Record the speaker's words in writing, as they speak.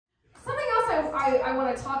I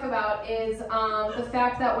want to talk about is the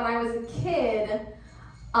fact that when I was a kid,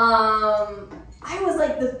 I was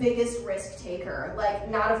like the biggest risk taker, like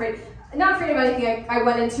not afraid of anything. I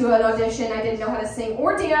went into an audition, I didn't know how to sing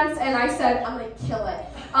or dance, and I said, I'm gonna kill it.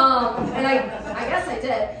 And I guess I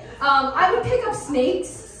did. I would pick up snakes,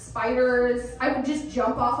 spiders, I would just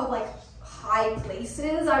jump off of like high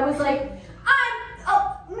places. I was like,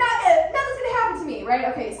 nothing's gonna happen to me, right?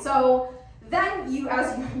 Okay, so then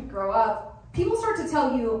as you grow up, people start to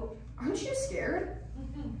tell you, aren't you scared?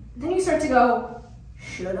 Then you start to go,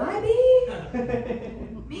 should I be?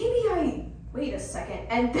 Wait a second.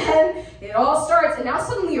 And then it all starts, and now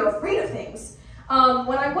suddenly you're afraid of things,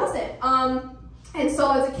 when I wasn't. And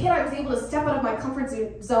so as a kid, I was able to step out of my comfort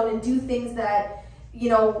zone and do things that,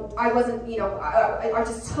 I wasn't, I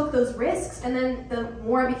just took those risks. And then the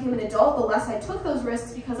more I became an adult, the less I took those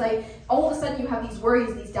risks, because all of a sudden you have these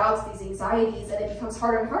worries, these doubts, these anxieties, and it becomes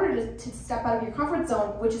harder and harder to step out of your comfort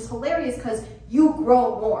zone, which is hilarious because you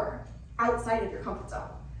grow more outside of your comfort zone.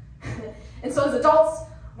 And so as adults,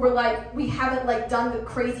 we haven't done the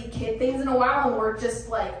crazy kid things in a while, and we're just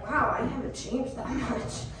like, wow, I haven't changed that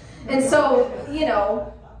much. And so,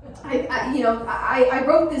 I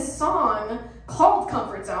wrote this song called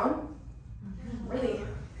Comfort Zone. Really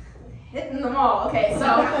hitting them all. Okay, so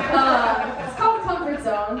it's called Comfort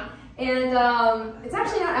Zone, and it's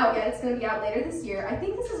actually not out yet. It's going to be out later this year. I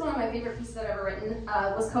think this is one of my favorite pieces I've ever written.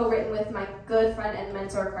 Was co-written with my good friend and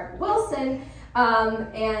mentor, Craig Wilson,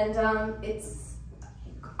 it's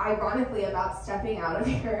ironically about stepping out of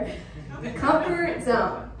your comfort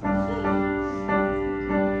zone.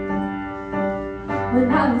 When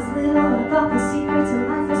I was little, I thought the secret to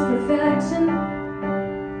life was perfection.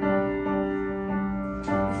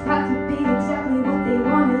 If I could be exactly